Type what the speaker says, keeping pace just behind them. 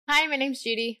Hi, my name's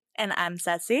Judy. And I'm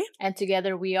Ceci. And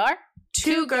together we are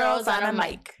Two Girls on a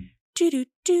Mic. Do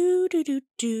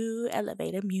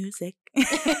elevator music.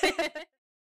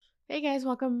 Hey guys,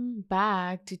 welcome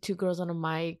back to Two Girls on a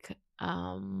Mic.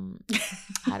 How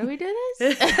do we do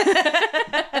this?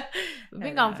 We've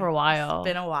been gone for a while. It's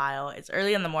been a while. It's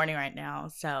early in the morning right now,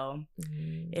 so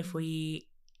if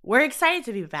we're excited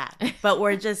to be back, but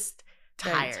we're just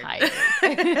tired.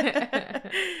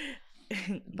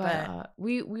 But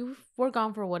we were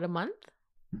gone for what, a month?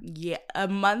 Yeah, a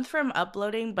month from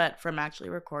uploading, but from actually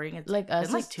recording, it's like us,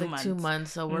 been like 2 months. 2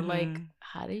 months. So we're like,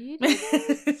 how do you do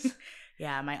this?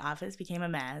 Yeah, my office became a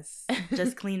mess.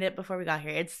 Just cleaned it before we got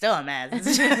here. It's still a mess.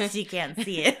 It's just you can't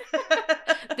see it.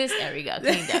 This area got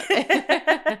cleaned up.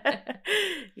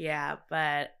 Yeah,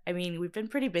 but I mean, we've been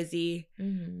pretty busy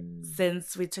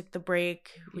since we took the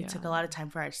break. We took a lot of time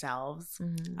for ourselves.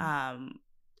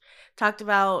 Talked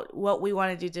about what we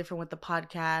want to do different with the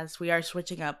podcast. We are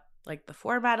switching up like the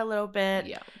format a little bit.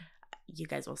 Yeah. You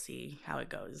guys will see how it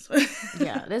goes.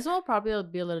 Yeah, this will probably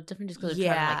be a little different just because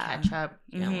we're trying to like catch up.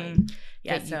 You know,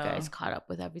 get you guys caught up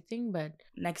with everything. But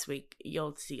next week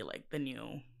you'll see like the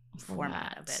new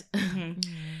format of it.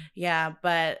 Yeah,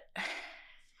 but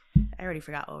I already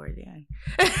forgot what we're doing.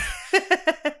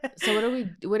 So what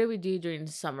do we do during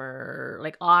summer?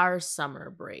 Like our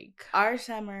summer break. Our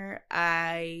summer,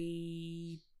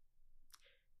 I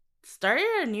started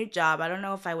a new job. I don't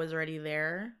know if I was already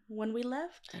there when we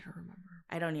left. I don't remember.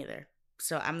 I don't either.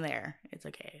 So I'm there. It's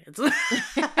okay.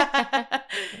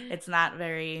 It's not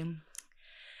very.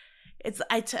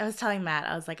 I was telling Matt,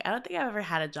 I was like, I don't think I've ever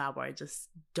had a job where I just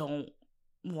don't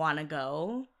want to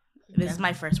go. This is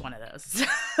my first one of those.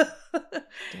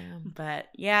 Damn. But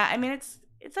yeah, I mean,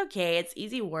 it's okay. It's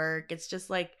easy work. It's just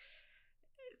like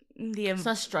it's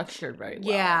not structured very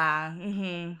well.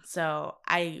 Yeah. So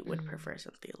I would prefer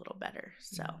something a little better.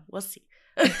 So we'll see.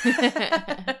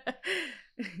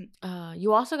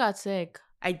 You also got sick.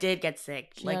 I did get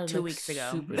sick like 2 weeks ago.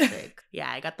 Super sick. Yeah,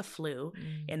 I got the flu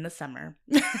in the summer.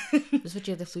 That's what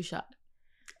you have, the flu shot.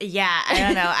 Yeah, I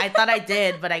don't know. I thought I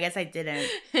did, but I guess I didn't.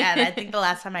 And I think the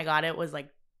last time I got it was like,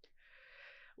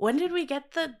 when did we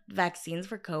get the vaccines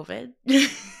for COVID?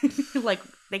 Like,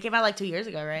 they came out like 2 years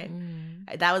ago, right?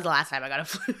 That was the last time I got a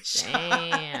flu shot.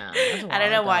 Damn. I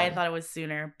don't know why I thought it was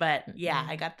sooner, but yeah,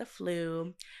 I got the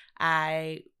flu.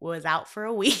 I was out for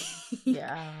a week.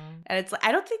 Yeah. And it's like,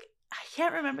 I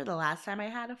can't remember the last time I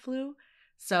had a flu.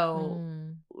 So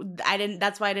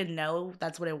that's why I didn't know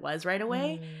that's what it was right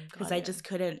away. Because I just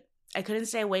couldn't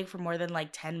stay awake for more than like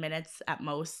 10 minutes at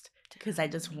most. Because I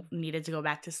just needed to go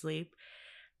back to sleep.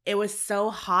 It was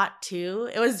so hot too.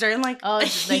 It was during like a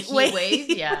heat wave.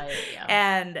 Yeah.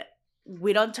 And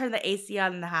we don't turn the AC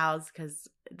on in the house because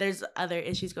there's other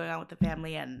issues going on with the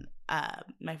family, and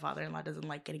my father-in-law doesn't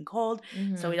like getting cold,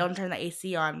 so we don't turn the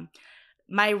AC on.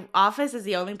 My office is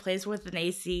the only place with an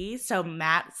AC, so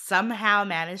Matt somehow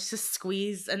managed to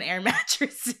squeeze an air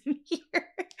mattress in here.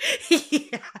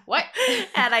 Yeah. What?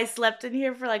 And I slept in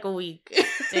here for like a week.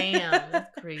 Damn,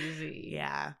 that's crazy.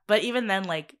 Yeah. But even then,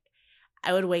 like,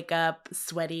 I would wake up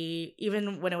sweaty.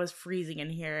 Even when it was freezing in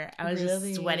here, I was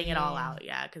just sweating it all out.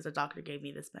 Yeah, because the doctor gave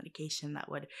me this medication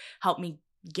that would help me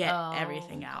get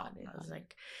everything out. I was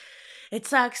like, it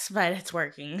sucks, but it's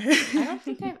working. I don't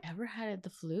think I've ever had the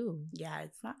flu. Yeah,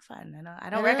 it's not fun. I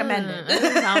don't recommend it. It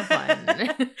doesn't sound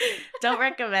fun. Don't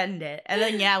recommend it. And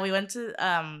then, yeah, we went to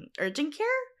urgent care,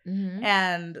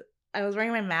 and I was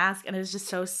wearing my mask, and it was just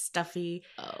so stuffy.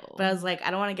 But I was like,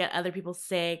 I don't want to get other people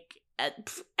sick.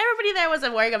 Everybody there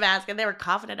wasn't wearing a mask, and they were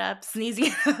coughing it up, sneezing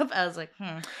it up. I was like,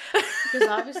 because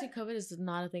obviously COVID is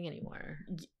not a thing anymore.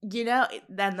 You know,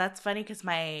 then that's funny because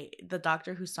the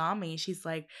doctor who saw me, she's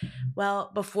like,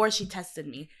 well, before she tested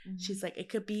me, she's like, it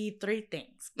could be 3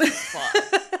 things.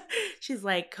 She's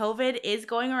like, COVID is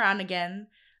going around again.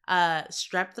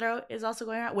 Strep throat is also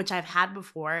going around, which I've had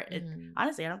before.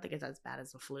 Honestly, I don't think it's as bad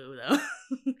as the flu though.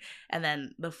 And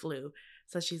then the flu.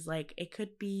 So she's like, it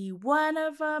could be 1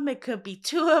 of them. It could be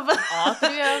 2 of them. All 3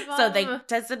 of them? So they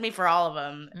tested me for all of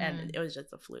them. And it was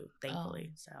just the flu,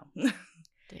 thankfully. So.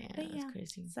 Damn, that's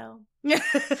crazy. So.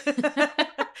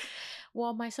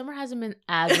 Well, my summer hasn't been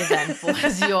as eventful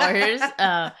as yours.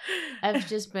 I've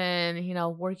just been,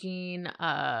 working,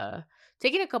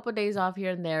 taking a couple of days off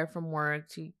here and there from work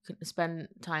to spend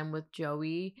time with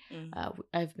Joey.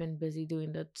 I've been busy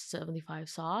doing the 75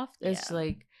 soft. It's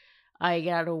like I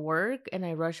get out of work and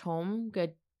I rush home,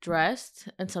 get dressed,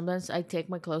 and sometimes I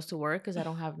take my clothes to work because I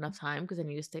don't have enough time because I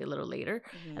need to stay a little later,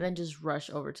 and then just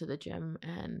rush over to the gym.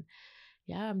 And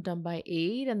yeah, I'm done by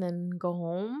 8 and then go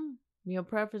home, meal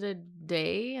prep for the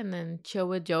day and then chill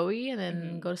with Joey and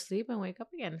then go to sleep and wake up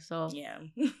again. So yeah,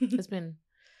 it's been.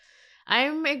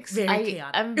 I'm very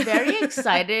chaotic. I'm very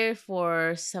excited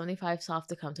for 75 Soft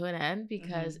to come to an end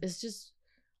because it's just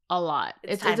a lot.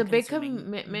 It's a big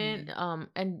commitment.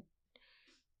 And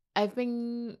I've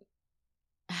been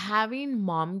having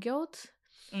mom guilt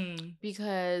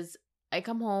because I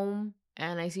come home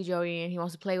and I see Joey and he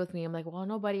wants to play with me. I'm like, well,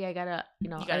 no, buddy, I gotta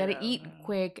eat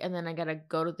quick and then I gotta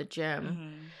go to the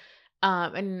gym.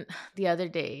 And the other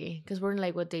day, because we're in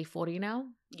like day 40 now.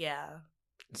 Yeah.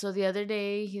 So the other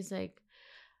day he's like,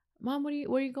 Mom, where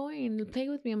are you going? Play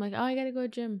with me. I'm like, oh, I gotta go to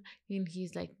gym. And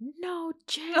he's like, no,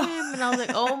 gym. And I was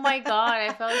like, oh my God,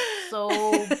 I felt so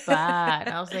bad.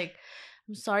 And I was like,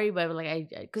 I'm sorry, but like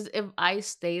because if I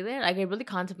stay there, like I really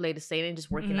contemplated staying and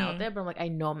just working out there, but I'm like, I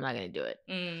know I'm not gonna do it.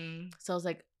 So I was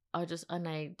like, I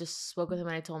just spoke with him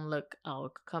and I told him, look,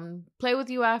 I'll come play with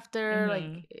you after,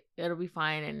 like it'll be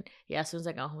fine. And yeah, as soon as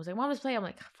I got home, I was like, Mom, let's play. I'm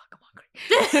like, oh, fuck, I'm hungry.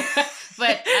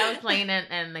 But I was playing it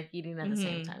and like eating at the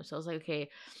same time, so I was like, okay.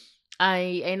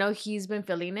 I know he's been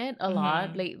feeling it a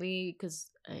lot lately because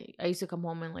I used to come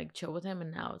home and like chill with him,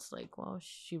 and now it's like, well,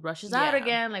 she rushes out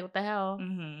again. Like, what the hell?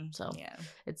 So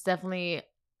it's definitely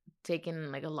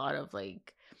taken like a lot of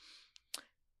like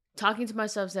talking to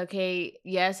myself. Say, okay,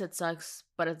 yes, it sucks,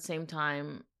 but at the same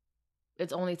time,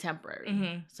 it's only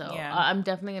temporary. So I'm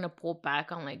definitely gonna pull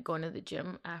back on like going to the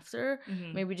gym after,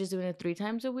 maybe just doing it 3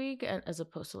 times a week as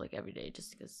opposed to like every day,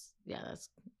 just because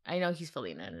I know he's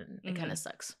feeling it and it kind of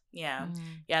sucks. Yeah.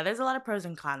 There's a lot of pros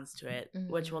and cons to it,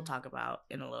 which we'll talk about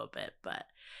in a little bit, but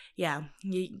yeah,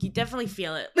 you definitely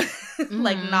feel it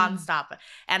like nonstop,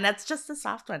 and that's just the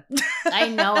soft one. I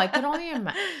know, I could only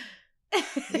imagine.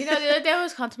 You know, the other day I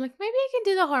was contemplating, maybe I can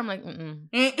do the hard. I'm like,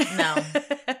 no,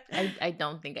 I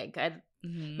don't think I could.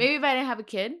 Maybe if I didn't have a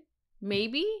kid,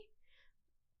 maybe,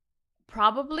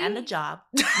 probably, and a job.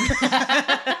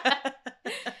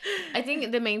 I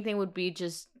think the main thing would be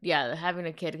just having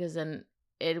a kid, because then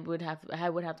I would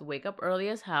have to wake up early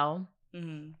as hell,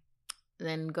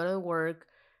 then go to work,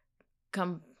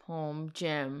 come home,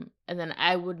 gym, and then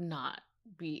I would not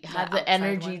have the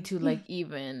energy to like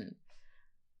even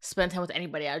spend time with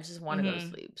anybody. I just want to go to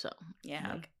sleep. So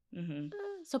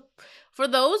so for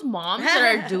those moms that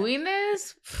are doing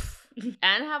this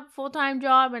and have a full-time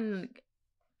job, and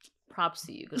props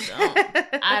to you, because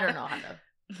I don't know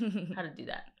how to do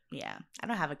that. Yeah, I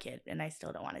don't have a kid and I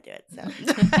still don't want to do it, so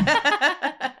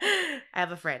I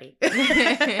have a Freddy.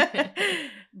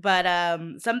 But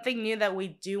something new that we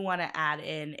do want to add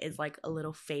in is like a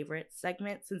little favorite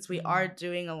segment, since we are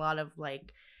doing a lot of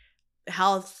like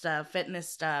health stuff, fitness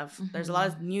stuff. There's a lot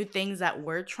of new things that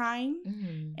we're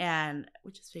trying, and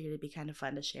we just figured it'd be kind of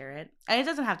fun to share it. And it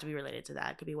doesn't have to be related to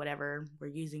that. It could be whatever we're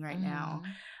using right now.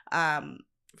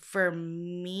 For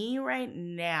me right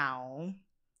now,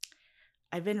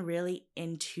 I've been really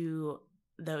into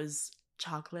those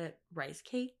chocolate rice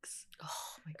cakes.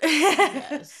 Oh my God,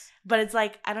 yes. But it's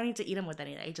like, I don't need to eat them with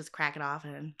anything. I just crack it off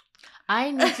and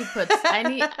I need to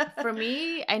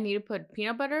put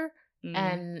peanut butter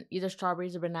and either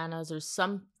strawberries or bananas or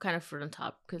some kind of fruit on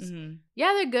top, because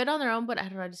they're good on their own, but I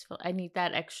don't know, I just feel I need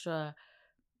that extra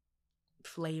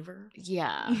flavor.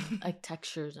 Like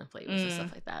textures and flavors and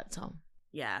stuff like that. So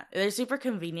yeah, they're super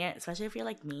convenient, especially if you're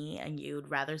like me and you'd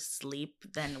rather sleep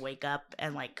than wake up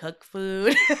and like cook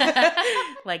food.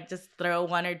 Like just throw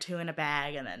 1 or 2 in a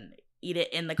bag and then eat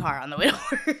it in the car on the way to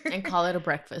work and call it a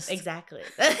breakfast. Exactly.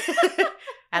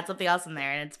 Add something else in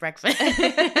there and it's breakfast.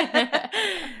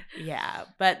 Yeah,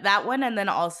 but that one, and then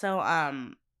also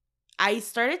I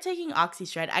started taking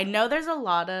OxyShred. I know there's a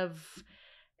lot of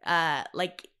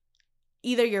like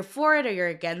either you're for it or you're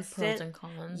against pros it. and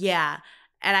cons. Yeah,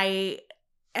 and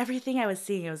everything I was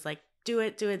seeing, it was like, do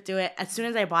it. As soon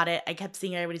as I bought it, I kept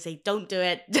seeing everybody say, don't do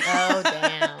it. Oh,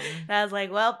 damn. And I was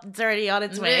like, well, it's already on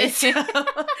its way.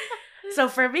 So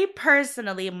for me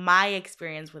personally, my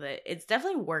experience with it, it's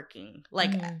definitely working.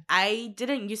 Like, I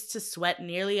didn't used to sweat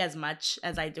nearly as much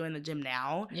as I do in the gym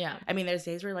now. Yeah. I mean, there's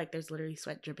days where like there's literally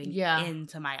sweat dripping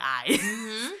into my eyes.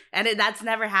 And that's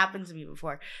never happened to me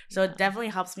before. So it definitely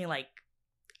helps me like,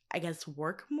 I guess,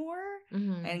 work more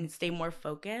and stay more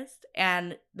focused.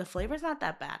 And the flavor's not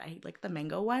that bad. I like the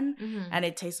mango one, and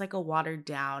it tastes like a watered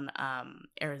down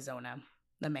Arizona,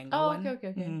 the mango one.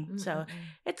 Okay. So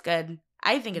it's good.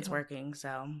 I think it's working.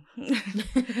 So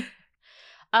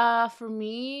for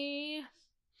me,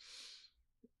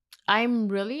 I'm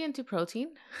really into protein.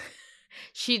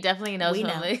 She definitely knows. We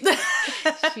know. Like,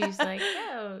 she's like,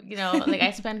 oh, you know, like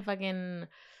I spend fucking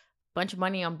bunch of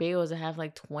money on bagels that have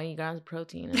like 20 grams of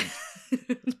protein. And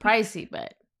it's pricey,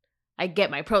 but I get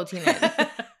my protein in.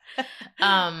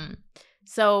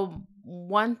 So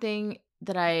one thing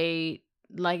that I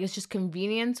like is just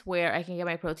convenience, where I can get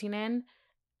my protein in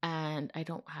and I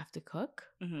don't have to cook.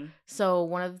 Mm-hmm. So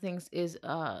one of the things is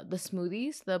the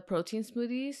smoothies, the protein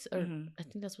smoothies, or Mm-hmm. I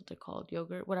think that's what they're called,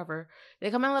 yogurt, whatever.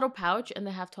 They come in a little pouch and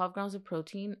they have 12 grams of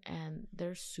protein and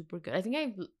they're super good. I think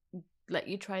I let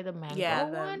you try the mango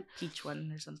the one. peach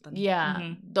one or something. Yeah,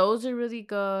 Mm-hmm. those are really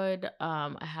good.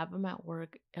 I have them at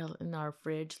work in our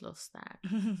fridge, little snack.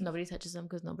 Nobody touches them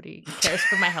because nobody cares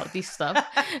for my healthy stuff.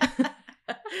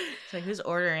 It's like, who's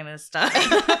ordering this stuff?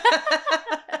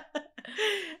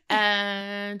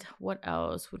 And what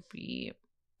else would be?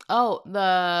 Oh,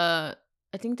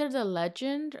 I think they're the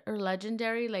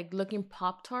legendary like looking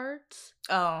Pop-Tarts.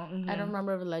 Oh, I don't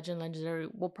remember if legendary.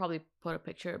 We'll probably put a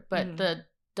picture, but the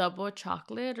double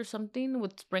chocolate or something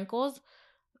with sprinkles.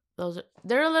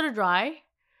 They're a little dry,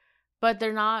 but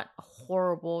they're not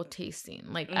horrible tasting.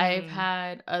 Like I've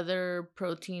had other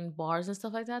protein bars and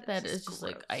stuff like that is just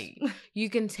gross. like you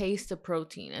can taste the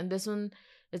protein, and this one,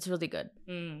 it's really good.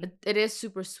 It is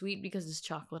super sweet because it's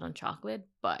chocolate on chocolate,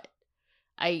 but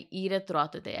I eat it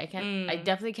throughout the day. I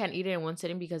definitely can't eat it in one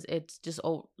sitting because it's just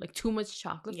like too much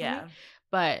chocolate for me.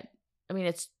 But I mean,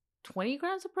 it's 20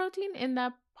 grams of protein in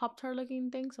that Pop-Tart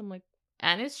looking thing. So I'm like,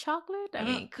 and it's chocolate? I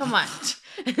mean, come on.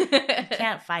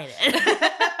 Can't fight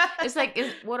it. It's like,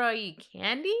 what are you,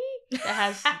 candy that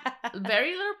has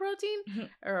very little protein,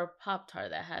 or a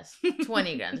Pop-Tart that has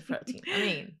 20 grams of protein? I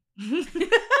mean.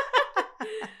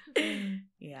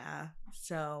 Yeah.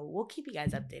 So we'll keep you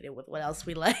guys updated with what else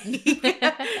we like.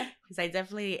 Because I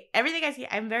definitely, everything I see,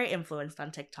 I'm very influenced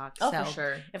on TikTok. Oh, so for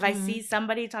sure. if I see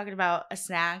somebody talking about a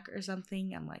snack or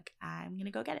something, I'm like, I'm going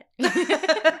to go get it.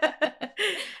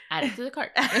 Add it to the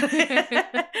cart.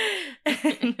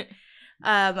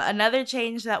 Another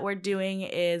change that we're doing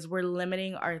is we're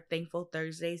limiting our Thankful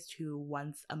Thursdays to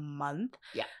once a month.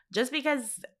 Yeah. Just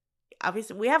because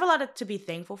obviously we have a lot to be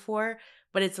thankful for,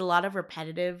 but it's a lot of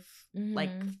repetitive like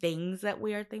things that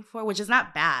we are thankful for, which is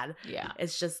not bad. Yeah.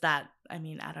 It's just that, I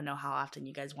mean, I don't know how often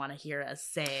you guys want to hear us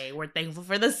say we're thankful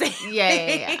for the same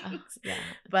Yeah.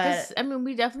 But I mean,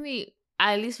 we definitely,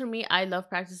 at least for me, I love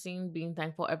practicing being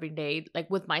thankful every day, like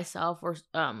with myself, or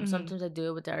sometimes I do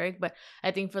it with Derek. But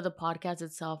I think for the podcast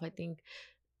itself, I think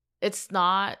it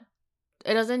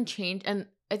doesn't change. And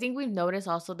I think we've noticed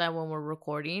also that when we're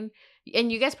recording, and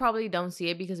you guys probably don't see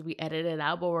it because we edit it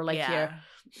out, but we're like here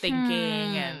thinking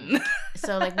and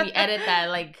so like we edit that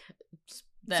like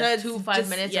that so 5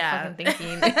 minutes of fucking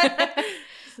thinking.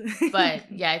 But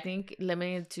yeah, I think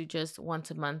limiting it to just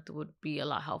once a month would be a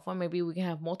lot helpful. Maybe we can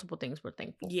have multiple things we're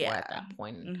thankful for at that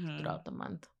point throughout the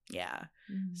month. Yeah.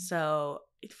 So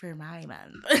for my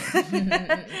month,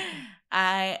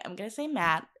 I'm gonna say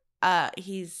Matt.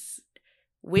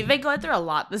 We've been going through a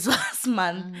lot this last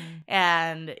month,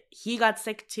 and he got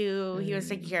sick too. He was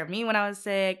taking care of me when I was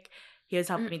sick. He was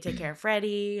helping me take care of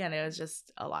Freddie, and it was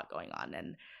just a lot going on.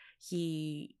 And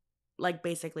he like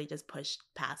basically just pushed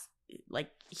past,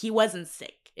 like he wasn't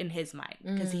sick in his mind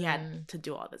because he had to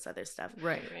do all this other stuff.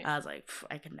 Right. I was like,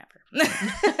 I could never.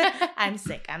 I'm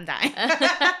sick. I'm dying.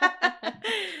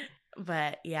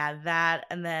 But yeah, that,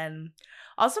 and then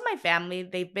also my family,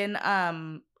 they've been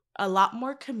a lot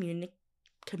more communicative.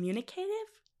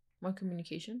 More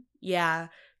communication. Yeah,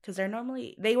 because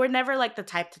they were never like the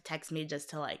type to text me just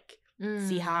to like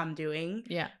see how I'm doing.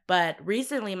 Yeah. But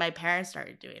recently my parents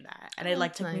started doing that, and it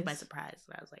like took me by surprise.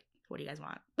 And I was like, what do you guys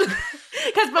want?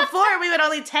 Because before we would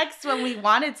only text when we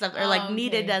wanted something or like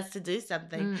needed us to do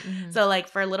something. So like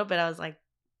for a little bit I was like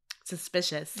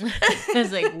suspicious. I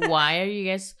was like, why are you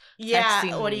guys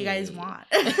texting what do me? you guys want?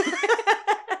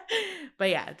 But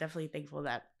yeah, definitely thankful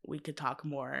that we could talk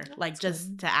more. That's like just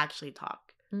good. To actually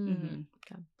talk. Okay.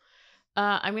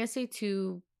 I'm gonna say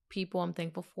 2 people I'm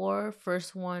thankful for.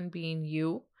 First one being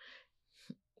you.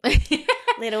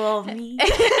 Little old me.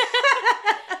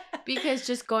 Because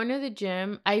just going to the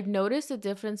gym, I've noticed a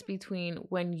difference between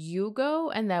when you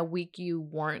go and that week you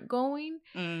weren't going.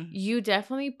 You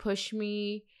definitely push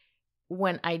me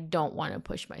when I don't want to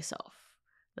push myself.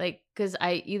 Like, because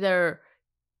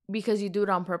because you do it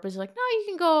on purpose, like, no, you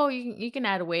can go, you can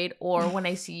add weight. Or when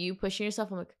I see you pushing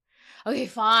yourself, I'm like, okay,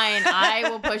 fine, I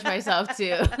will push myself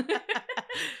too.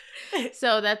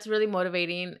 So that's really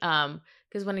motivating.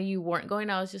 Because when you weren't going,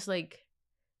 I was just like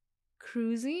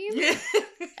cruising.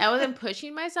 I wasn't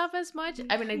pushing myself as much.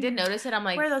 I mean, I did notice it. I'm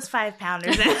like, where are those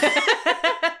 5-pounders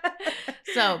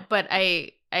So, but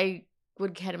I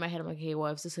would get in my head, I'm like, hey,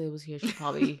 well, if Cecilia was here, she'd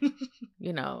probably,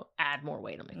 add more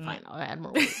weight. I'm like, fine, I'll add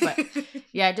more weight. But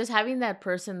yeah, just having that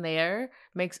person there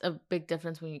makes a big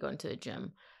difference when you go into the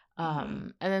gym.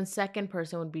 And then second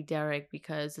person would be Derek,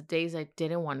 because the days I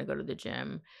didn't want to go to the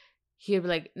gym, he would be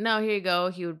like, no, here you go.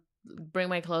 He would bring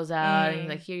my clothes out and he's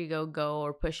like, here you go,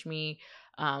 or push me.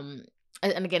 And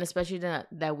again, especially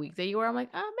that week that you were, I'm like,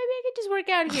 oh, maybe I could just work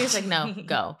out here. It's like, no,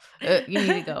 go. You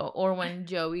need to go. Or when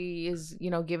Joey is,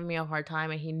 giving me a hard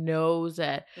time and he knows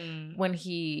that when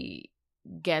he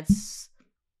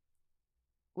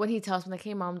tells me like,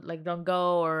 hey mom, like don't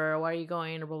go, or why are you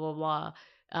going, or blah blah blah,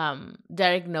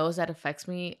 Derek knows that affects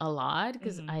me a lot,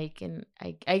 because I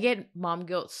get mom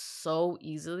guilt so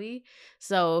easily.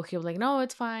 So he'll be like, no,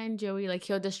 it's fine, Joey. Like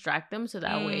he'll distract them so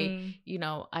that way,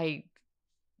 I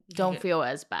don't feel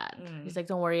as bad. He's like,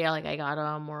 don't worry, I got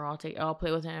him, or I'll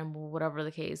play with him, whatever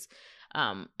the case.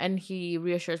 And he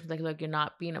reassures me like, look, you're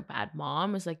not being a bad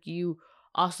mom. It's like, you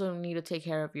also need to take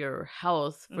care of your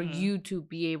health for you to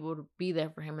be able to be there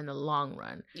for him in the long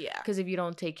run. Yeah. Because if you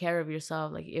don't take care of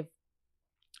yourself, like if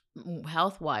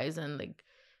health wise, and like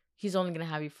he's only gonna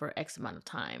have you for X amount of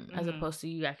time, as opposed to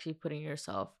you actually putting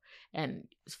yourself and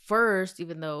first,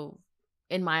 even though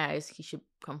in my eyes he should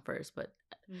come first, but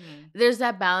there's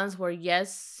that balance where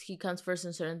yes, he comes first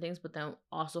in certain things, but then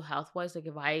also health wise, like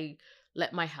if I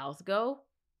let my health go,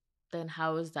 then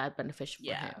how is that beneficial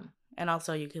for him? And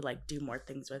also you could like do more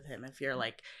things with him if you're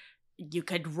like, you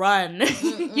could run.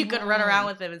 You could run around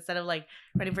with him instead of like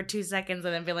running for 2 seconds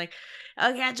and then be like,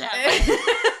 I'll catch up.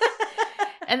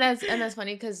 And that's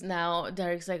funny, because now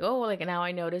Derek's like, oh, like now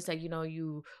I notice that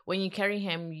you when you carry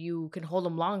him, you can hold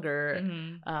him longer.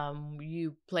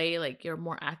 You play like you're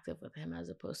more active with him, as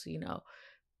opposed to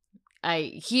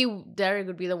Derek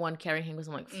would be the one carrying him, because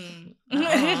I'm like,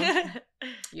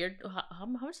 you're how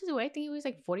much does he weigh? I think he weighs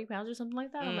like 40 pounds or something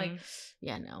like that. I'm like,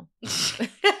 yeah, no.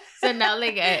 So now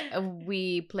like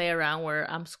we play around where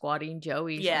I'm squatting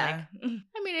Joey. Yeah, like,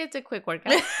 I mean, it's a quick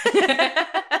workout.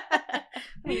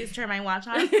 I just turn my watch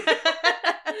on.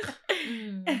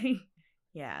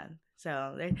 Yeah,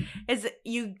 so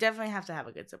you definitely have to have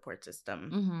a good support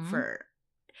system for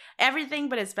everything,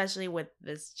 but especially with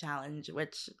this challenge,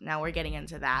 which now we're getting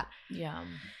into that. Yeah.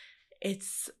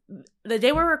 It's the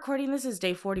day we're recording this is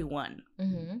day 41.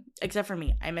 Except for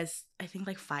me. I missed, I think,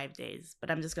 like 5 days,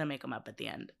 but I'm just going to make them up at the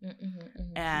end.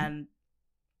 And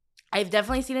I've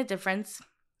definitely seen a difference.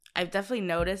 I've definitely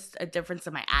noticed a difference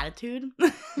in my attitude.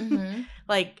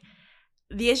 Like,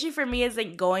 the issue for me is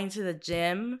like going to the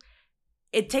gym.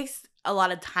 It takes a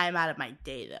lot of time out of my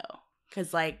day, though.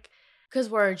 Because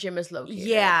where our gym is located.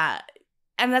 Yeah.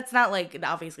 And that's not like,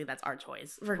 obviously that's our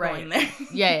choice for going there.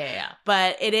 Yeah.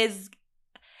 But it is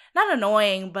not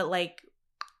annoying, but like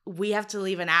we have to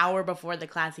leave an hour before the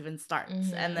class even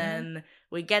starts. And then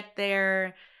we get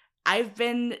there. I've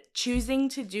been choosing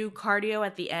to do cardio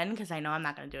at the end because I know I'm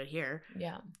not going to do it here.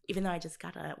 Yeah. Even though I just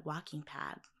got a walking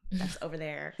pad that's over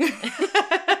there.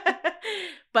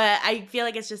 But I feel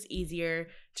like it's just easier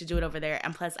to do it over there.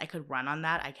 And plus, I could run on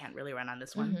that. I can't really run on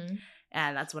this one.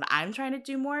 And that's what I'm trying to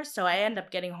do more. So I end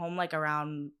up getting home like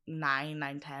around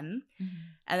 9:10. And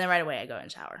then right away I go and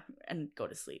shower and go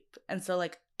to sleep. And so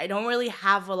like I don't really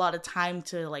have a lot of time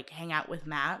to like hang out with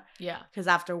Matt. Yeah. Because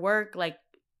after work, like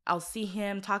I'll see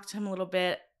him, talk to him a little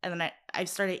bit. And then I've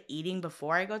started eating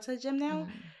before I go to the gym now.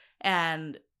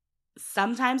 And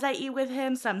sometimes I eat with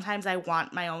him. Sometimes I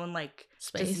want my own like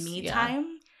space, just me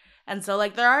time. And so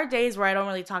like there are days where I don't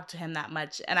really talk to him that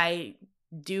much. And I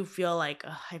do feel like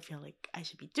I feel like I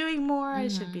should be doing more. I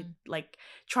should be like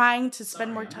trying to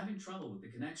spend more time. I'm having trouble with the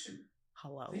connection.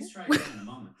 Hello. Please try again in a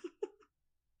moment.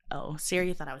 Oh,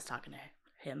 Siri thought I was talking to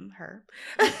him, her.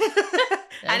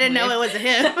 I didn't know it was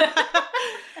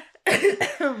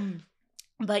him.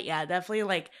 But yeah, definitely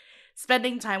like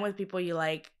spending time with people you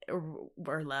like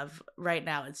or love right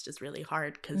now. It's just really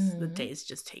hard because the days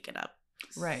just take it up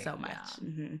so much.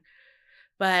 Yeah.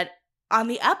 But on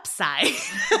the upside,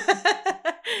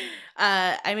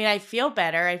 I mean, I feel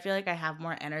better. I feel like I have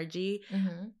more energy.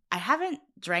 I haven't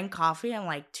drank coffee in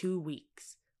like 2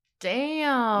 weeks.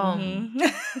 Damn.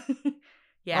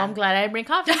 Yeah. Well, I'm glad I didn't bring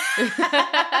coffee.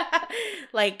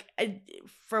 Like,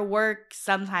 for work,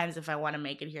 sometimes if I want to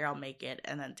make it here, I'll make it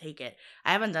and then take it.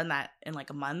 I haven't done that in like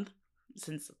a month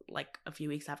since like a few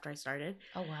weeks after I started.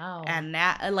 Oh, wow. And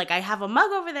now, like, I have a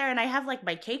mug over there and I have like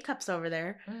my K-cups over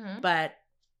there. But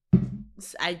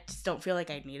I just don't feel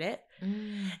like I need it.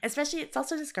 Especially, it's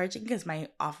also discouraging because my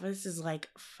office is like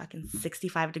fucking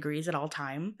 65 degrees at all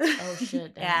time. Oh,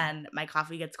 shit. And my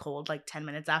coffee gets cold like 10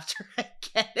 minutes after I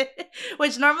get it,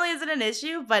 which normally isn't an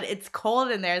issue, but it's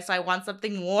cold in there, so I want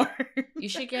something warm. You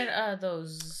should get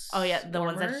those. Oh, yeah, the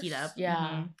warmers? Ones that heat up.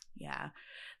 Yeah. Yeah.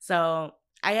 So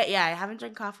I haven't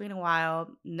drank coffee in a while.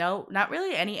 No, not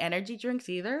really any energy drinks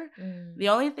either. Mm. The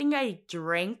only thing I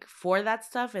drink for that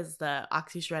stuff is the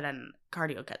OxyShred and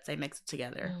Cardio Cuts. I mix it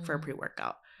together for a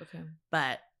pre-workout. Okay.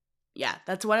 But yeah,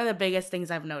 that's one of the biggest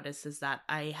things I've noticed is that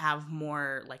I have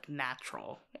more like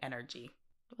natural energy.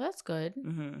 Well, that's good.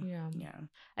 Mm-hmm. Yeah.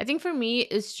 I think for me,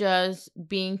 it's just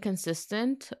being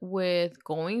consistent with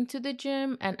going to the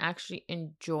gym and actually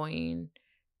enjoying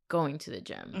going to the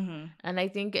gym. Mm-hmm. And I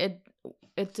think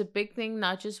it's a big thing,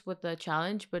 not just with the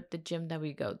challenge, but the gym that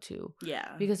we go to.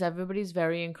 Yeah. Because everybody's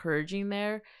very encouraging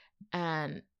there.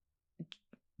 And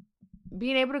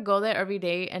being able to go there every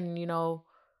day and, you know,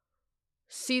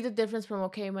 see the difference from,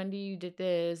 okay, Monday you did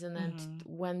this, and then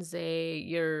Wednesday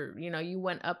you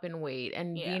went up in weight,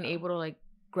 and being able to like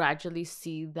gradually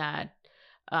see that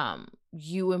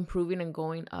you improving and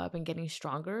going up and getting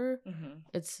stronger,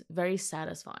 it's very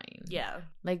satisfying. Yeah.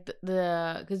 Like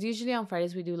the because usually on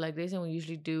Fridays we do leg days and we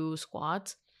usually do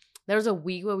squats. There was a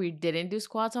week where we didn't do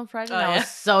squats on Friday, and I was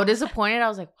so disappointed. I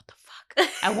was like, what the fuck?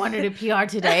 I wanted a PR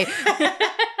today.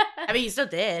 I mean, you still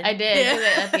did. I did.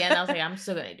 Yeah. At the end, I was like, I'm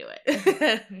still going to do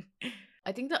it.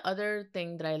 I think the other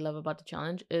thing that I love about the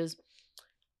challenge is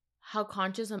how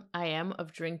conscious I am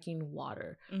of drinking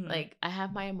water. Like, I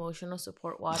have my emotional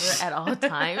support water at all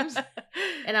times.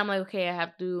 And I'm like, okay, I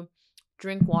have to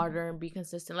drink water and be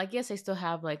consistent. Like, yes, I still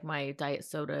have, like, my diet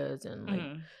sodas and,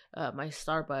 like, my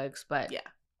Starbucks. But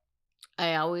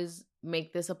I always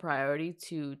make this a priority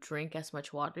to drink as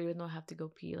much water, even though I have to go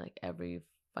pee, like, every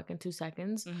fucking 2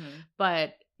 seconds.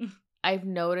 But I've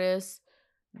noticed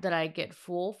that I get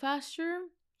full faster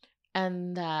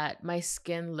and that my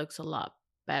skin looks a lot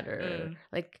better.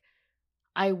 Like,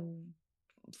 I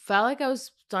felt like I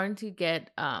was starting to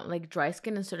get like dry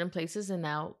skin in certain places, and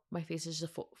now my face is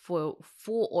just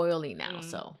full oily now.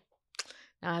 So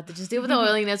now I have to just deal with the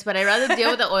oiliness, but I'd rather deal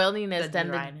with the oiliness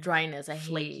than the dryness. I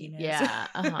hate. Yeah.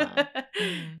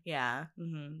 Yeah.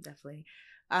 Definitely.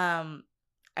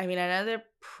 I mean, another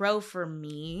pro for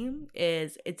me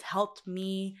is it's helped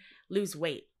me lose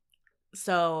weight.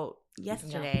 So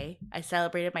yesterday, I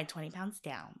celebrated my 20 pounds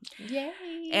down. Yay!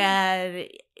 And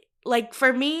like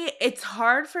for me, it's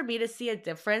hard for me to see a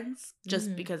difference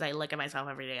just because I look at myself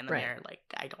every day in the mirror. Like,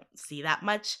 I don't see that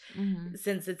much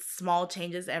since it's small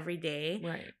changes every day.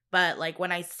 Right. But like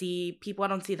when I see people, I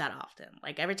don't see that often.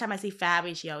 Like every time I see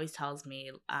Fabi, she always tells me.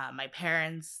 My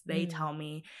parents, they tell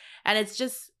me. And it's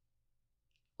just,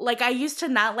 like, I used to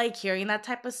not like hearing that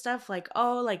type of stuff. Like,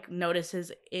 oh, like,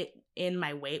 notices it in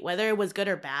my weight, whether it was good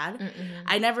or bad.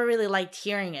 I never really liked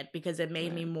hearing it because it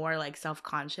made me more, like,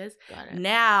 self-conscious.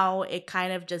 Now, it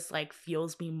kind of just, like,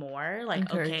 fuels me more. Like,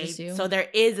 encourages okay, you. So there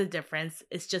is a difference.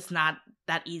 It's just not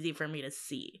that easy for me to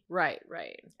see. Right.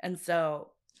 And so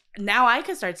now I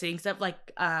can start seeing stuff. Like,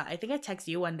 I think I texted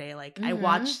you one day. Like, I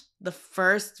watched the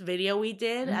first video we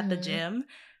did at the gym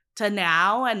to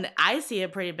now, and I see a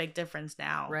pretty big difference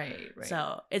now. Right.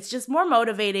 So it's just more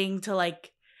motivating to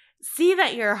like see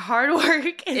that your hard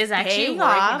work is actually paying working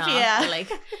off. Yeah,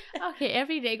 like, okay,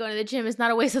 every day going to the gym is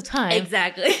not a waste of time.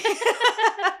 Exactly.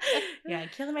 Yeah,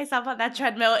 killing myself on that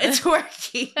treadmill, it's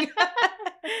working.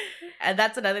 And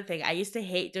that's another thing. I used to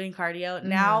hate doing cardio.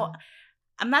 Now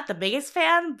I'm not the biggest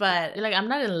fan, but you're like, I'm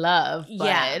not in love. But...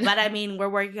 yeah, but I mean, we're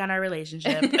working on our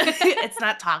relationship. It's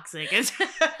not toxic.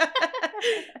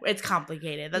 It's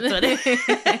complicated. That's what it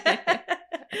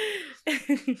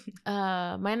is.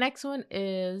 My next one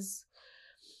is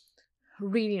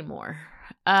reading more.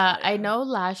 I know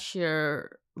last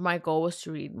year my goal was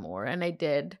to read more, and I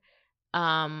did.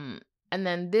 And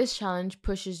then this challenge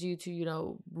pushes you to, you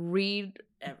know, read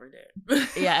every day.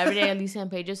 Yeah, every day at least 10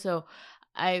 pages. So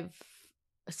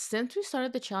since we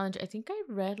started the challenge, I think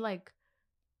I've read like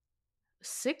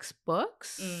 6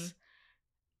 books.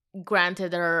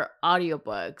 Granted, there are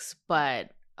audiobooks,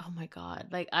 but oh my God,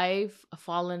 like I've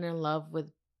fallen in love with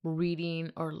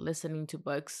reading or listening to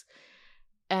books.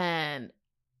 And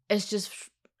it's just,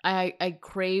 I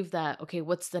crave that. Okay,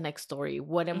 what's the next story?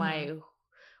 What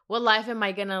life am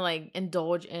I gonna like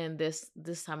indulge in this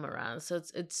time around? So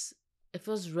it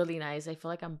feels really nice. I feel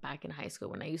like I'm back in high school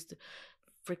when I used to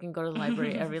freaking go to the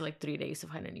library every like 3 days to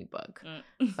find a new book.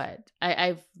 But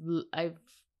I've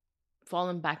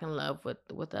fallen back in love with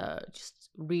just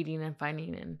reading and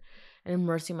finding and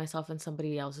immersing myself in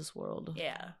somebody else's world.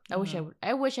 Yeah. I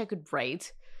wish I could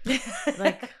write.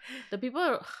 Like the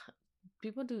people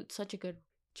do such a good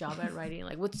job at writing.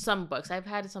 Like with some books, I've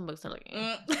had some books that are like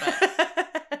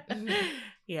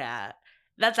yeah,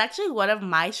 that's actually one of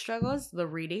my struggles, the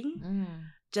reading.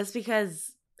 Just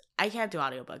because I can't do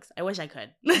audiobooks. I wish I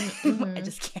could. I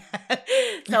just can't.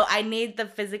 So I need the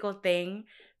physical thing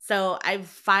So I've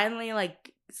finally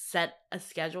like set a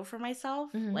schedule for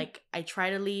myself. Mhm. Like I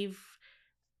try to leave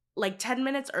like 10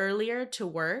 minutes earlier to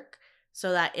work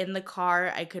so that in the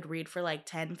car I could read for like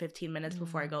 10, 15 minutes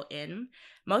before I go in.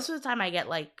 Most of the time I get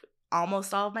like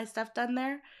almost all of my stuff done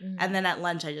there. Mhm. And then at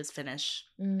lunch I just finish.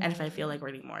 And if I feel like Mm.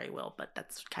 reading more, I will, but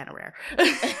that's kind of rare.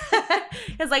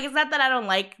 Because like it's not that I don't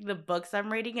like the books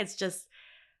I'm reading, it's just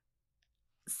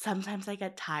sometimes I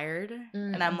get tired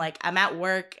and I'm Mm. like, I'm at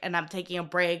work and I'm taking a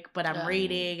break, but I'm Yeah.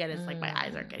 reading and it's like my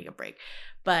eyes aren't getting a break.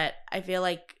 But I feel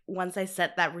like once I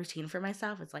set that routine for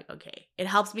myself, it's like, okay, it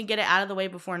helps me get it out of the way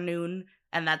before noon.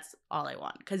 And that's all I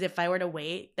want. Because if I were to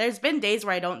wait, there's been days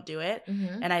where I don't do it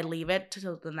Mhm. and I leave it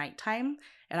till the nighttime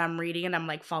and I'm reading and I'm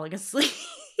like falling asleep.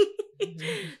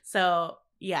 Mhm. So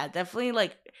yeah, definitely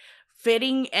like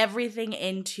fitting everything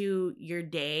into your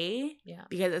day. Yeah.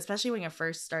 Because especially when you're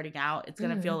first starting out, it's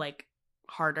going to feel Mhm. like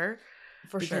harder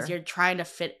For because sure. you're trying to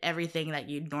fit everything that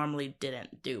you normally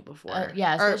didn't do before.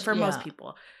 Yeah, or especially- for most yeah.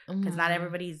 people. Because not Mhm.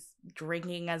 everybody's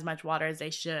drinking as much water as they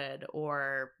should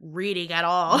or reading at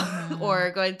all Mhm.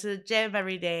 or going to the gym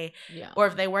every day. Yeah. Or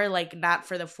if they were like not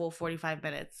for the full 45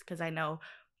 minutes. Because I know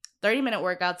 30-minute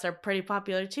workouts are pretty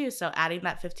popular too. So adding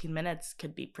that 15 minutes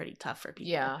could be pretty tough for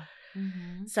people. Yeah.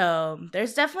 Mhm. So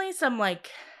there's definitely some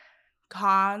like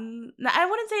I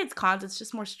wouldn't say it's cons, it's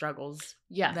just more struggles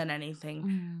Yeah. than anything.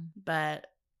 Mhm. But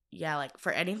yeah, like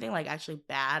for anything like actually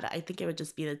bad, I think it would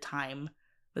just be the time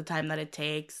that it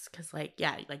takes. Cause like,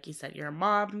 yeah, like you said, you're a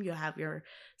mom, you have your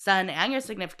son and your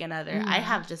significant other. I Mhm.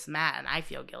 have just Matt and I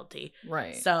feel guilty.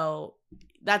 Right. So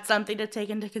that's something to take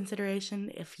into consideration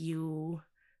if you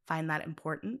find that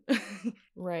important.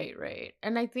 Right.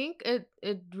 And I think it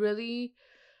really,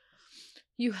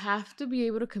 you have to be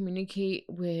able to communicate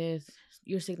with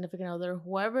your significant other,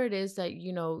 whoever it is that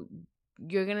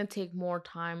you're gonna take more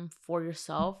time for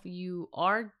yourself. You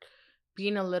are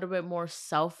being a little bit more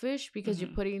selfish because you're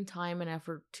Mhm. putting time and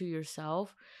effort to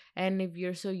yourself. And if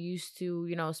you're so used to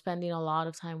spending a lot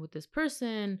of time with this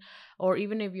person, or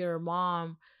even if you're a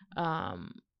mom,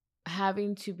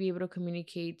 having to be able to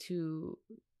communicate to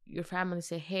your family,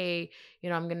 say, hey,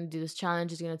 I'm gonna do this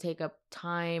challenge, it's gonna take up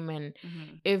time. And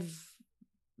Mhm. if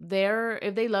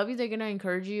they love you, they're gonna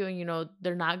encourage you, and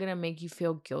they're not gonna make you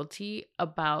feel guilty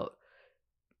about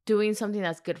doing something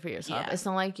that's good for yourself. Yeah. It's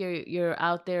not like you're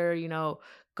out there,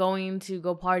 going to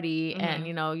go party and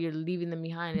Mhm. you're leaving them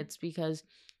behind. It's because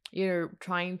you're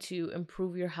trying to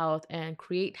improve your health and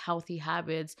create healthy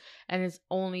habits, and it's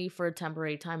only for a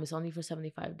temporary time. It's only for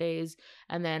 75 days.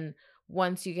 And then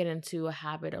once you get into a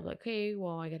habit of like, hey,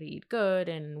 well, I gotta eat good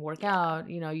and work Yeah. out,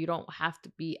 you don't have to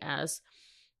be as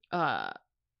uh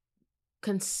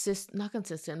not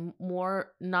consistent,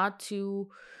 more not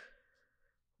too,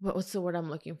 what's the word I'm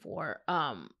looking for,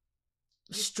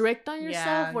 strict on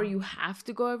yourself, where Yeah. you have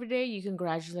to go every day. You can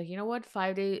gradually, like, you know what,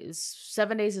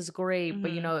 7 days is great,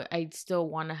 but Mhm. I still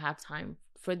want to have time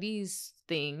for these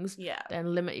things. Yeah.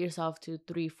 Then limit yourself to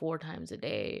 3-4 times a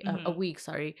day, a Mhm. week,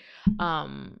 sorry.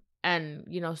 And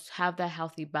have that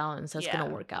healthy balance that's Yeah.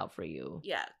 gonna work out for you.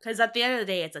 Yeah, because at the end of the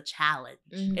day, it's a challenge.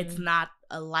 It's Mhm. not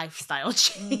a lifestyle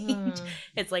change. Mhm.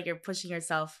 It's like you're pushing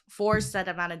yourself for a set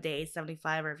amount of days,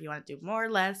 75, or if you want to do more or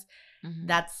less, Mhm.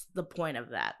 that's the point of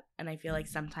that. And I feel like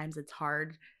sometimes it's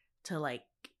hard to like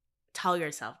tell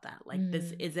yourself that. Like,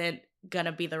 this Mhm. isn't going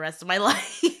to be the rest of my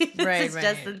life. Right, This is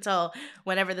just right. until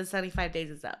whenever the 75 days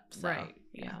is up. So, Right.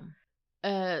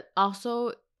 Yeah.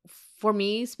 Also, for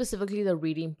me specifically, the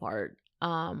reading part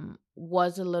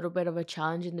was a little bit of a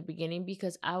challenge in the beginning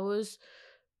because I was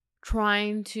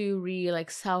trying to read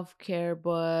like self-care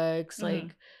books, Mhm.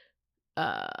 like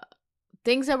uh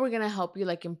things that were gonna help you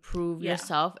like improve Yeah.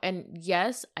 yourself. And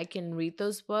yes, I can read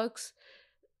those books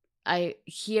I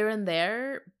here and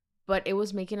there, but it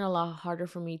was making it a lot harder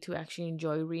for me to actually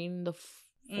enjoy reading the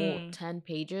full 10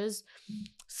 pages.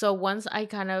 So once I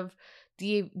kind of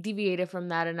deviated from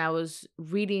that, and I was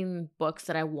reading books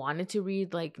that I wanted to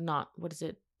read, like, not, what is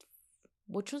it?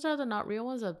 Which ones are the not real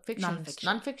ones? Fiction,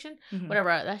 nonfiction, Mhm. whatever.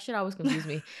 That shit always confused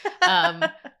me.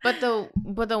 But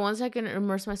the ones I can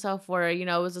immerse myself for, it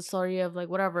was a story of like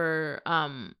whatever.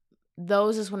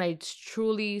 Those is when I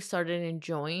truly started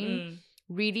enjoying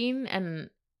reading, and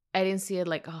I didn't see it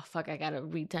like, oh fuck, I gotta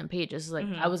read 10 pages. It's like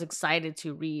I was excited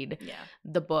to read Yeah.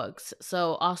 the books.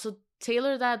 So also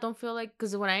tailor that. Don't feel like,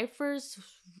 because when I first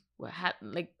had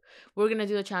like, we're gonna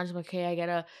do the challenge, I'm like, okay, I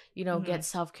gotta get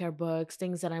self-care books,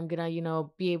 things that I'm gonna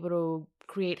be able to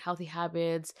create healthy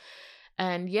habits.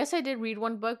 And yes, I did read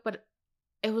one book, but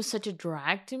it was such a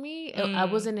drag to me. I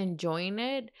wasn't enjoying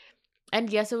it. And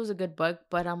yes, it was a good book,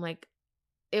 but I'm like,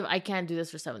 if I can't do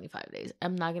this for 75 days,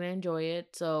 I'm not gonna enjoy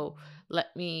it. So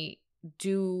let me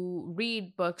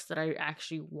read books that I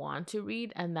actually want to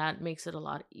read, and that makes it a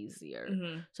lot easier.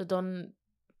 Mhm. So don't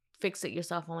fixate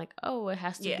yourself on like, oh, it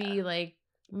has to Yeah. be like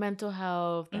mental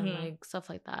health and Mhm. like stuff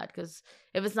like that, because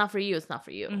if it's not for you, it's not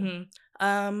for you. Mhm.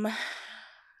 I'm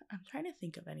trying to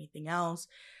think of anything else.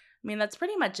 I mean, that's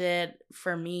pretty much it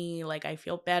for me. Like, I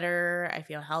feel better. I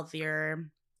feel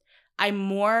healthier. I'm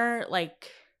more like,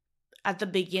 at the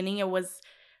beginning, it was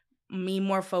me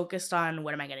more focused on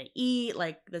what am I going to eat,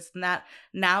 like this and that.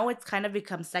 Now it's kind of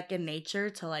become second nature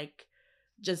to like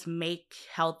just make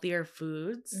healthier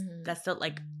foods. Mhm. That's still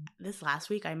like, this last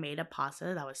week I made a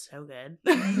pasta that was so good.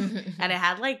 Mhm. And it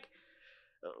had like,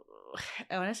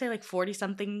 I want to say like 40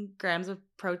 something grams of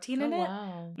protein in Oh, it.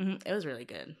 wow. It was really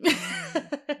good.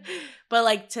 Mm. But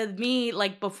like, to me,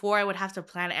 like before I would have to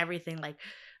plan everything, like,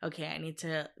 okay, I need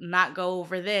to not go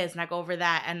over this, not go over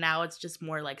that. And now it's just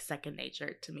more like second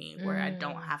nature to me, where I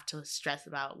don't Mm. have to stress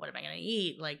about what am I going to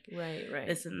eat, like Right.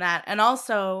 this and that. And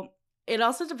also, it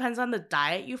also depends on the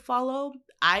diet you follow.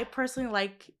 I personally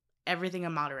like everything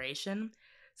in moderation.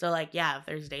 So like, yeah, if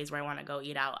there's days where I want to go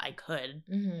eat out, I could,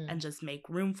 Mhm. and just make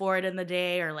room for it in the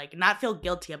day, or like not feel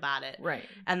guilty about it. Right.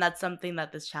 And that's something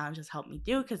that this challenge has helped me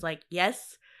do, because like,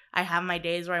 yes, I have my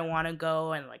days where I want to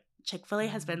go, and like Chick-fil-A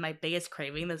has been my biggest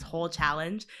craving this whole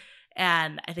challenge,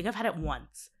 and I think I've had it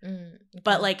once. Mm.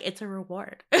 But Okay. like, it's a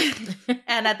reward.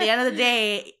 And at the end of the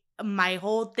day, my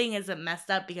whole thing isn't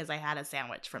messed up because I had a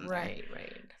sandwich from there. Right.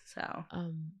 So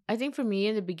I think for me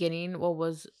in the beginning, what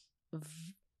was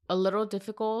a little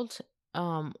difficult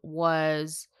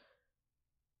was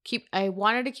I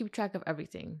wanted to keep track of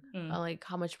everything, like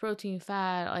how much protein,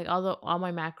 fat, like all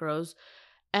my macros,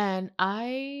 and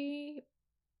I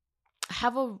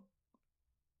have a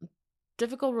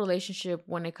difficult relationship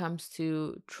when it comes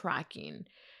to tracking,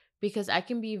 because I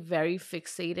can be very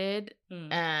fixated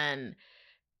and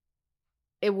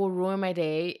it will ruin my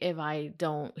day if I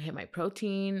don't hit my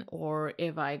protein, or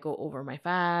if I go over my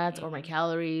fats or my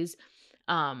calories.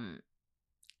 And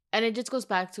it just goes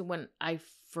back to when I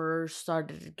first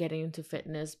started getting into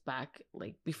fitness, back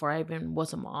like before I even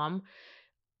was a mom.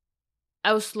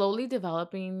 I was slowly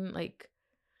developing like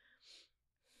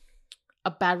a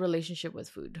bad relationship with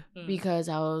food, because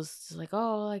I was just like,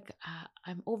 oh, like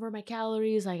I'm over my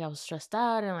calories, like I was stressed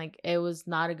out, and like it was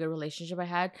not a good relationship I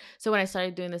had. So when I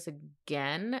started doing this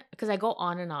again, because I go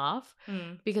on and off,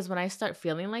 because when I start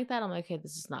feeling like that, I'm like, okay,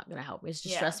 this is not gonna help me. It's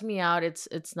just stressing me out.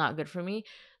 It's not good for me.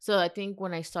 So I think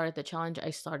when I started the challenge,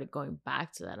 I started going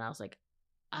back to that, and I was like,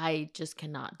 I just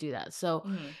cannot do that. So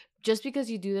just because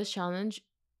you do this challenge,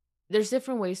 there's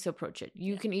different ways to approach it.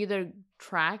 You can either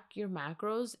track your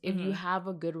macros if you have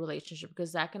a good relationship,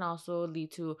 because that can also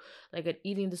lead to like an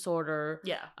eating disorder.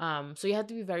 So you have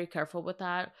to be very careful with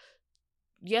that.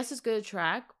 Yes, it's good to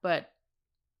track, but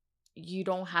you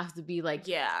don't have to be like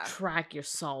track your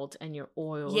salt and your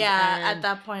oils. At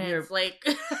that point your it's like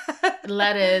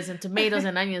lettuce and tomatoes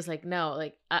and onions. Like, no,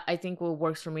 like I think what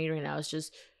works for me right now is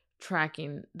just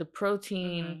tracking the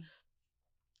protein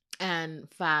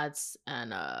and fats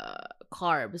and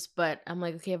carbs. But I'm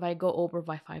like, okay, if I go over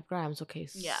by 5 grams, okay,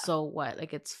 so what?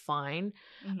 Like, it's fine.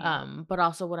 But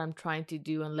also what I'm trying to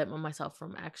do and limit myself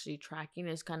from actually tracking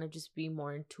is kind of just be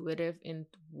more intuitive in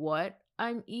what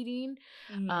I'm eating,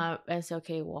 and say,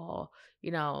 okay, well,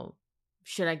 you know,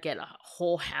 should I get a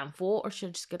whole handful, or should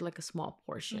I just get like a small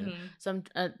portion? So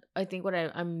I think what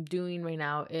I'm doing right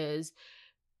now is,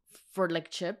 for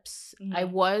like chips, I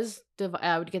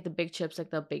would get the big chips, like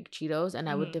the big Cheetos, and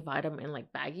I would divide them in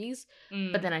like baggies.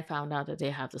 But then I found out that they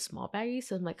have the small baggies,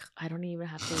 so I'm like, I don't even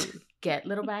have to get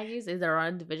little baggies. They're all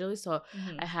individually. So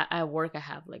at work I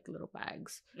have like little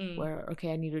bags where,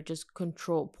 okay, I need to just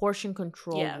portion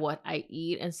control what I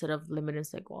eat, instead of limiting.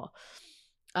 It's like, well,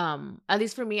 at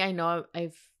least for me, I know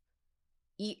I've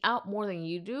eat out more than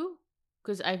you do,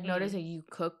 because I've noticed that you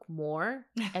cook more,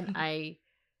 and I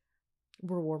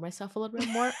reward myself a little bit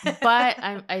more. But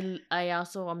I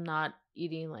also am not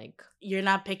eating like, you're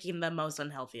not picking the most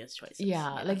unhealthiest choices.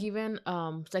 Like even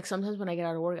like sometimes when I get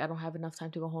out of work, I don't have enough time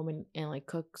to go home and like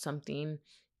cook something.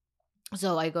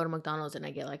 So I go to McDonald's and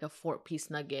I get like a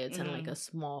 4-piece nuggets and like a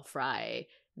small fry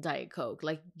Diet Coke.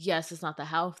 Like, yes, it's not the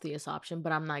healthiest option,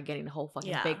 but I'm not getting a whole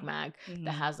fucking Big Mac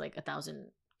that has like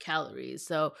 1,000 calories.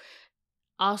 So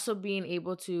also being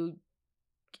able to,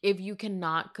 if you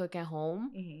cannot cook at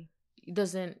home,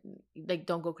 doesn't like,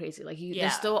 don't go crazy. Like,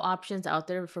 there's still options out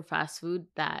there for fast food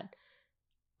that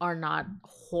are not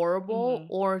horrible,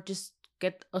 or just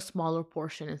get a smaller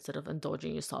portion instead of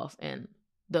indulging yourself in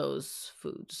those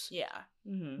foods.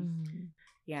 The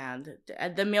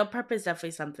meal prep is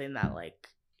definitely something that like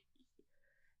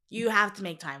you have to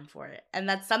make time for it. And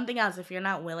that's something else. If you're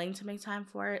not willing to make time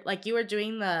for it, like you were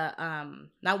doing the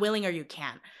not willing or you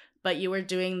can't, but you were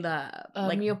doing the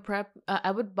like meal prep.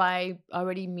 I would buy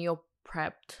already meal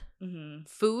prepped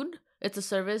food. It's a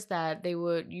service that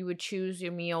you would choose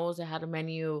your meals. It had a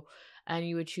menu, and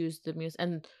you would choose the meals.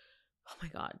 And oh my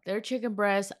god, their chicken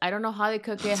breast. I don't know how they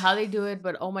cook it, how they do it,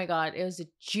 but oh my god, it was the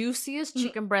juiciest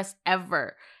chicken breast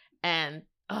ever, and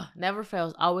never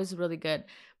fails. Always really good.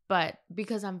 But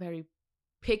because I'm very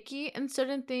picky in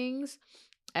certain things,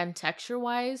 and texture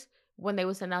wise, when they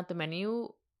would send out the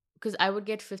menu, because I would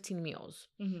get 15 meals,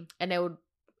 and it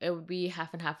would be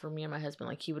half and half for me and my husband.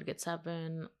 Like he would get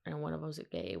 7, and one of us would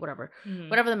get 8, whatever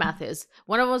the math is.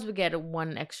 One of us would get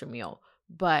 1 extra meal,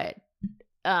 but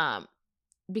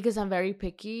because I'm very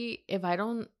picky, if I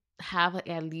don't have like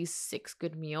at least 6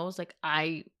 good meals, like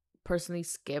I personally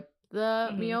skip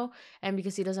the meal. And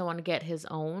because he doesn't want to get his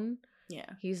own,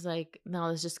 he's like, no,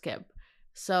 let's just skip.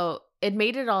 So it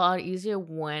made it a lot easier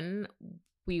when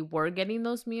we were getting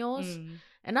those meals.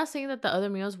 And not saying that the other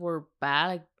meals were bad.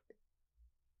 Like,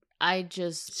 I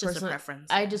just it's just a preference.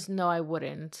 I just know I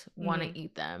wouldn't want to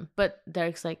eat them. But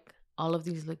Derek's like, all of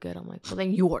these look good. I'm like, well,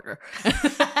 then you order.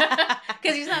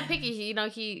 Because he's not picky.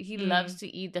 He loves to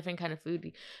eat different kind of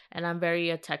food. And I'm very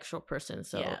a textural person.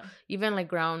 So even like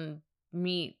ground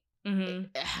meat,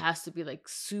 it has to be like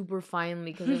super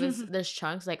finely. Because if there's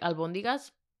chunks like albondigas,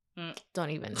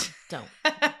 don't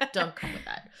come with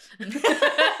that.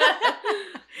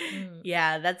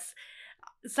 Yeah, that's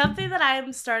something that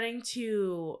I'm starting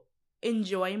to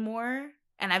enjoy more.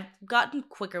 And I've gotten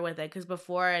quicker with it, because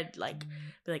before I'd like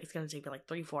be like, it's gonna take me like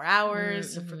 3-4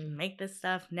 hours to freaking make this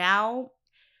stuff. Now,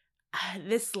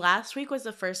 this last week was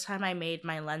the first time I made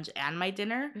my lunch and my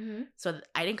dinner, so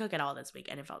I didn't cook at all this week,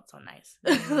 and it felt so nice.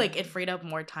 Like it freed up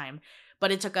more time,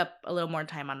 but it took up a little more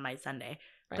time on my Sunday.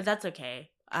 Right. But that's okay,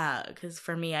 because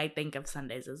for me, I think of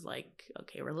Sundays as like,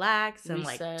 okay, relax and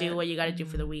reset, like do what you got to do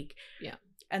for the week. Yeah,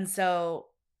 and so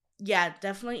yeah,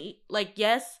 definitely like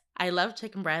yes. I love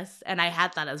chicken breast, and I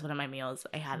had that as one of my meals.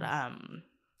 I had what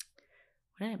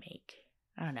did I make?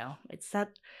 I don't know. It's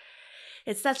that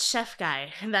chef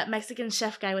guy, that Mexican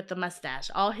chef guy with the mustache.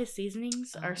 All his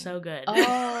seasonings are so good.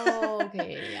 Oh,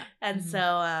 okay, yeah. And so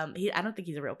I don't think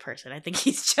he's a real person. I think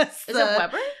he's just Is it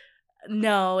Weber?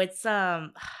 No, it's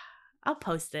I'll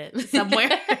post it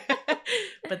somewhere.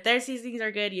 But their seasonings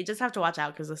are good. You just have to watch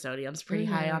out because the sodium's pretty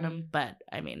high on them. But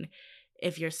I mean,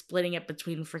 if you're splitting it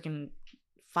between freaking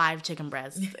 5 chicken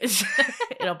breasts,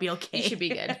 it'll be okay. You should be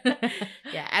good.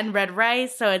 Yeah, and red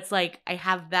rice. So it's like I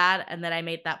have that, and then I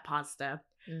made that pasta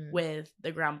with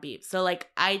the ground beef. So like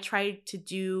I try to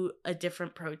do a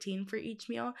different protein for each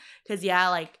meal, because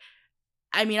like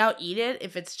I mean I'll eat it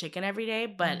if it's chicken every day,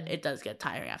 but it does get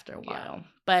tiring after a while. Yeah.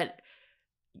 But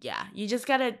yeah, you just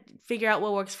gotta figure out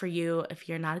what works for you. If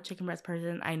you're not a chicken breast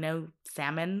person, I know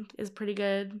salmon is pretty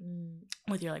good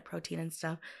with your like protein and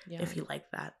stuff. Yeah. If you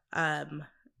like that.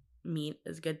 Meat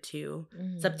is good too.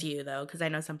 It's up to you though, because I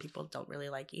know some people don't really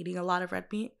like eating a lot of red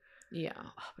meat. Yeah,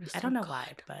 I don't know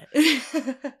why, but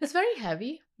it's very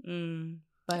heavy.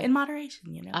 But in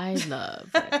moderation, I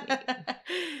love red meat.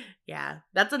 Yeah,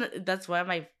 that's one of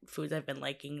my foods I've been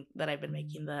liking, that I've been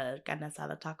making, the carne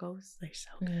asada tacos. They're so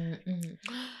good.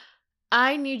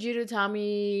 I need you to tell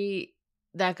me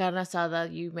that carne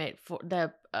asada you made for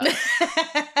the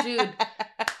dude.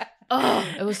 Oh,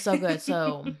 it was so good.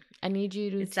 So I need you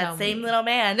to tell me. It's that same little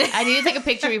man. I need to take a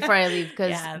picture before I leave,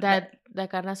 because that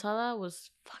carne asada was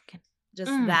fucking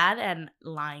just that and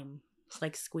lime. Just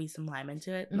like squeeze some lime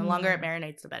into it. And the longer it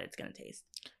marinates, the better it's gonna taste.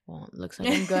 Well, it looks like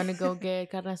I'm gonna go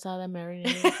get carne asada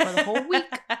marinated for the whole week.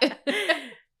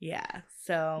 Yeah.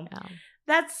 So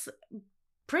that's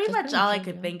pretty much all I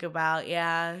could think about.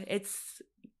 Yeah, it's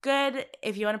good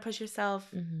if you want to push yourself.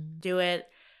 Do it.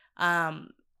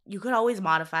 You could always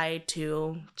modify it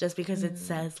too. Just because it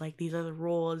says like these are the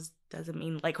rules doesn't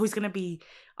mean like who's gonna be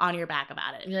on your back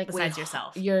about it. You're like, besides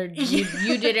yourself. You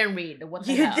didn't read. What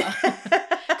the hell?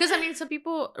 Because I mean,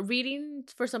 reading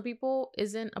for some people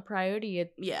isn't a priority.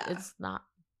 It's not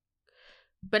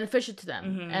beneficial to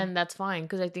them, and that's fine.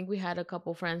 Because I think we had a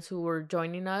couple friends who were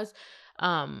joining us,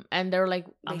 and they're like,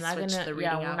 we're not gonna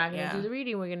do the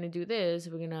reading. We're gonna do this.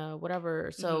 We're gonna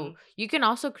whatever. So you can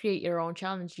also create your own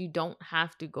challenge. You don't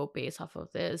have to go based off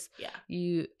of this. Yeah.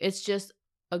 It's just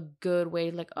a good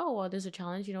way, like, oh well, there's a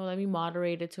challenge, let me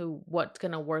moderate it to what's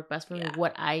gonna work best for me,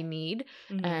 what I need,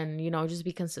 and just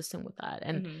be consistent with that,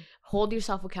 and hold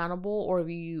yourself accountable. Or if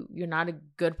you're not a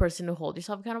good person to hold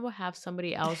yourself accountable, have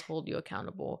somebody else hold you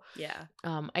accountable.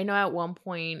 I know at one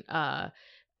point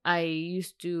I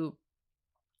used to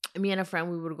me and a friend,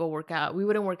 we would go work out. We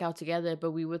wouldn't work out together,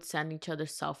 but we would send each other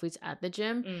selfies at the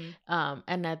gym.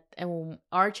 And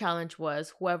our challenge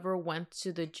was whoever went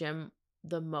to the gym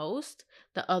the most,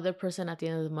 the other person at the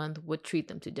end of the month would treat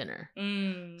them to dinner.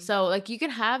 So like you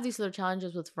can have these little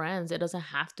challenges with friends. It doesn't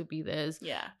have to be this.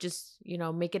 Yeah. Just,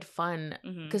 make it fun.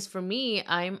 Because for me,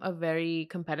 I'm a very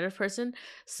competitive person.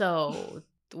 So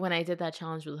when I did that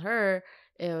challenge with her,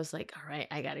 it was like, all right,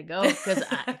 I gotta go because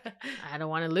I don't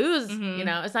want to lose.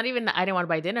 It's not even that I didn't want to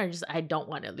buy dinner, just I don't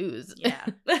want to lose. Yeah.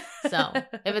 So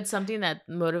if it's something that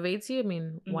motivates you, I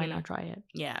mean, why not try it?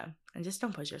 Yeah. And just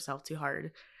don't push yourself too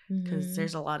hard because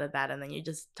there's a lot of that. And then you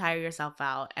just tire yourself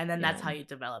out. And then that's how you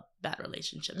develop bad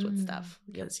relationships with stuff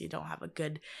because you don't have a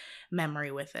good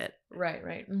memory with it.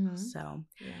 Right. So,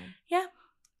 yeah.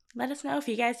 Let us know if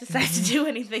you guys decide to do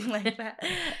anything like that.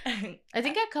 I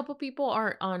think a couple people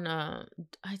are on.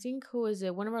 I think who is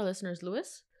it? One of our listeners,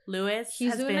 Lewis.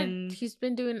 He's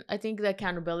been doing. I think the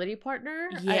accountability partner.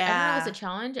 Yeah, I don't know if it's a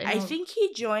challenge. I think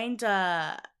he joined.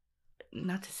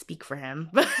 Not to speak for him,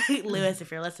 but Lewis,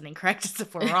 if you're listening, correct us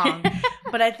if we're wrong.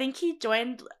 But I think he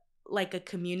joined like a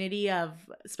community of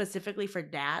specifically for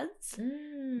dads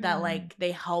that like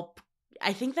they help.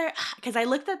 I think they're, because I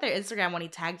looked at their Instagram when he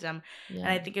tagged them, and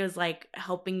I think it was like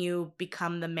helping you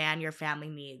become the man your family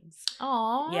needs.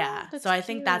 Oh, yeah. So I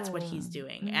think that's what he's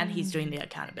doing, and he's doing the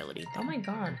accountability thing. Oh my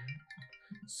god!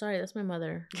 Sorry, that's my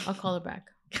mother. I'll call her back.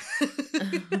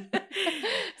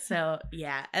 So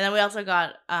yeah, and then we also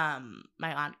got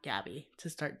my aunt Gabby to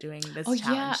start doing this challenge.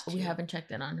 Yeah, too. We haven't checked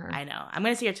in on her. I know. I'm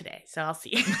gonna see her today, so I'll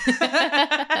see.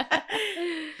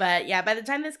 But yeah, by the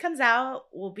time this comes out,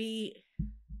 we'll be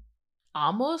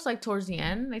almost like towards the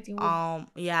end. I think.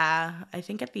 Yeah, I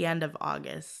think at the end of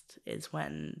August is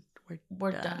when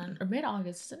we're done. Or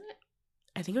mid-August, isn't it?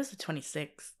 I think it was the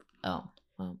 26th. Oh,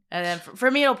 well. And then for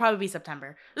me, it'll probably be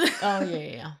September. Oh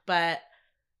yeah. But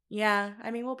yeah,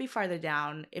 I mean, we'll be farther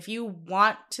down. If you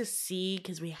want to see,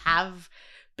 because we have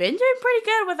been doing pretty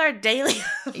good with our daily.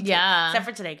 Yeah. Except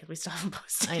for today, because we still haven't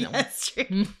posted I know.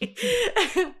 yesterday.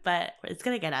 But it's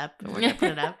going to get up. We're going to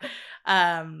put it up.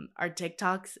 Our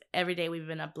TikToks, every day we've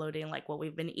been uploading like what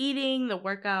we've been eating, the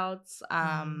workouts,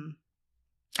 and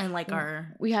like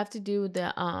we have to do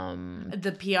the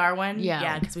PR one.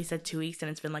 Yeah, because we said 2 weeks and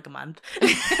it's been like a month.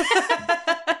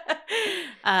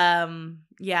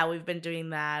 Yeah, we've been doing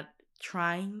that,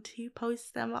 trying to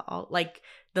post them all, like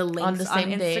the links on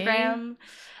Instagram. Day?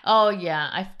 Oh yeah,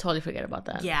 I totally forget about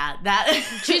that. Yeah, that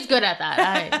she's good at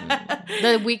that.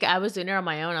 The week I was doing it on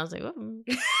my own, I was like,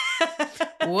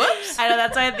 whoops. I know,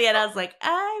 that's why at the end I was like,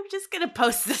 I'm just gonna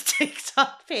post this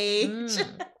TikTok page.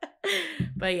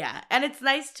 But yeah, and it's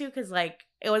nice too because like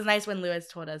it was nice when Lewis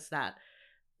told us that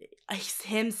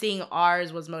him seeing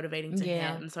ours was motivating to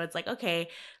him. So it's like, okay,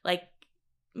 like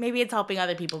maybe it's helping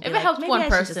other people. If it helps one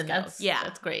person, that's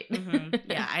great.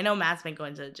 Yeah, I know Matt's been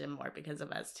going to the gym more because of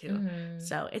us too.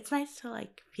 So it's nice to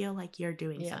like feel like you're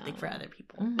doing something for other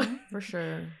people. For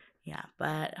sure. Yeah,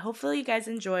 but hopefully you guys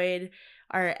enjoyed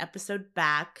our episode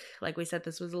back. Like we said,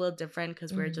 this was a little different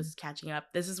because we're just catching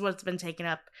up. This is what's been taking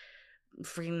up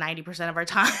freaking 90% of our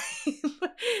time.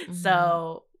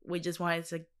 So we just wanted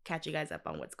to catch you guys up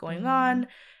on what's going on.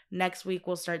 Next week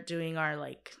we'll start doing our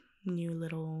like new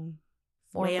little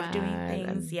way of doing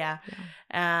things.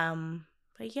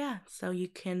 But yeah, so you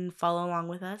can follow along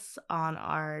with us on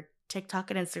our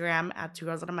TikTok and Instagram at 2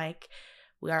 Girls on a Mic.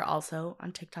 We are also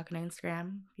on TikTok and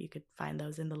Instagram. You could find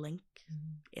those in the link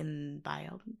in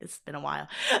bio. It's been a while.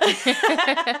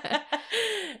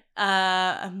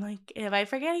 I'm like, am I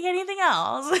forgetting anything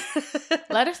else?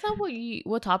 Let us know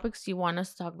what topics you want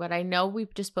us to talk about. I know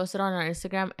we've just posted on our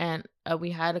Instagram, and we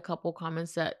had a couple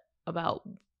comments about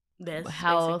this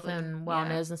health and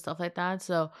wellness and stuff like that.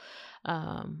 So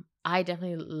I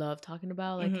definitely love talking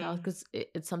about like health because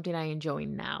it's something I enjoy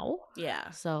now.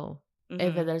 Yeah. So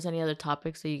if there's any other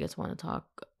topics that you guys want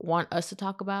us to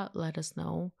talk about, let us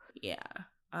know. Yeah.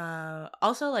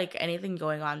 Also, like anything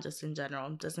going on just in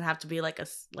general, it doesn't have to be like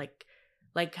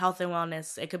like health and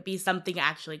wellness. It could be something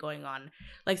actually going on.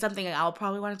 Like something I'll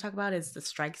probably want to talk about is the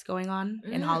strikes going on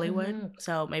in Hollywood.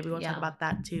 So maybe we'll talk about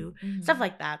that too. Stuff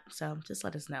like that. So just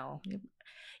let us know. Yep.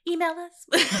 Email us.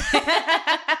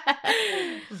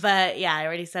 But yeah, I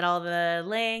already said all the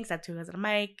links at 2 Girls on a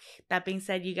Mic. That being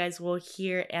said, you guys will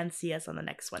hear and see us on the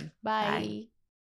next one. Bye.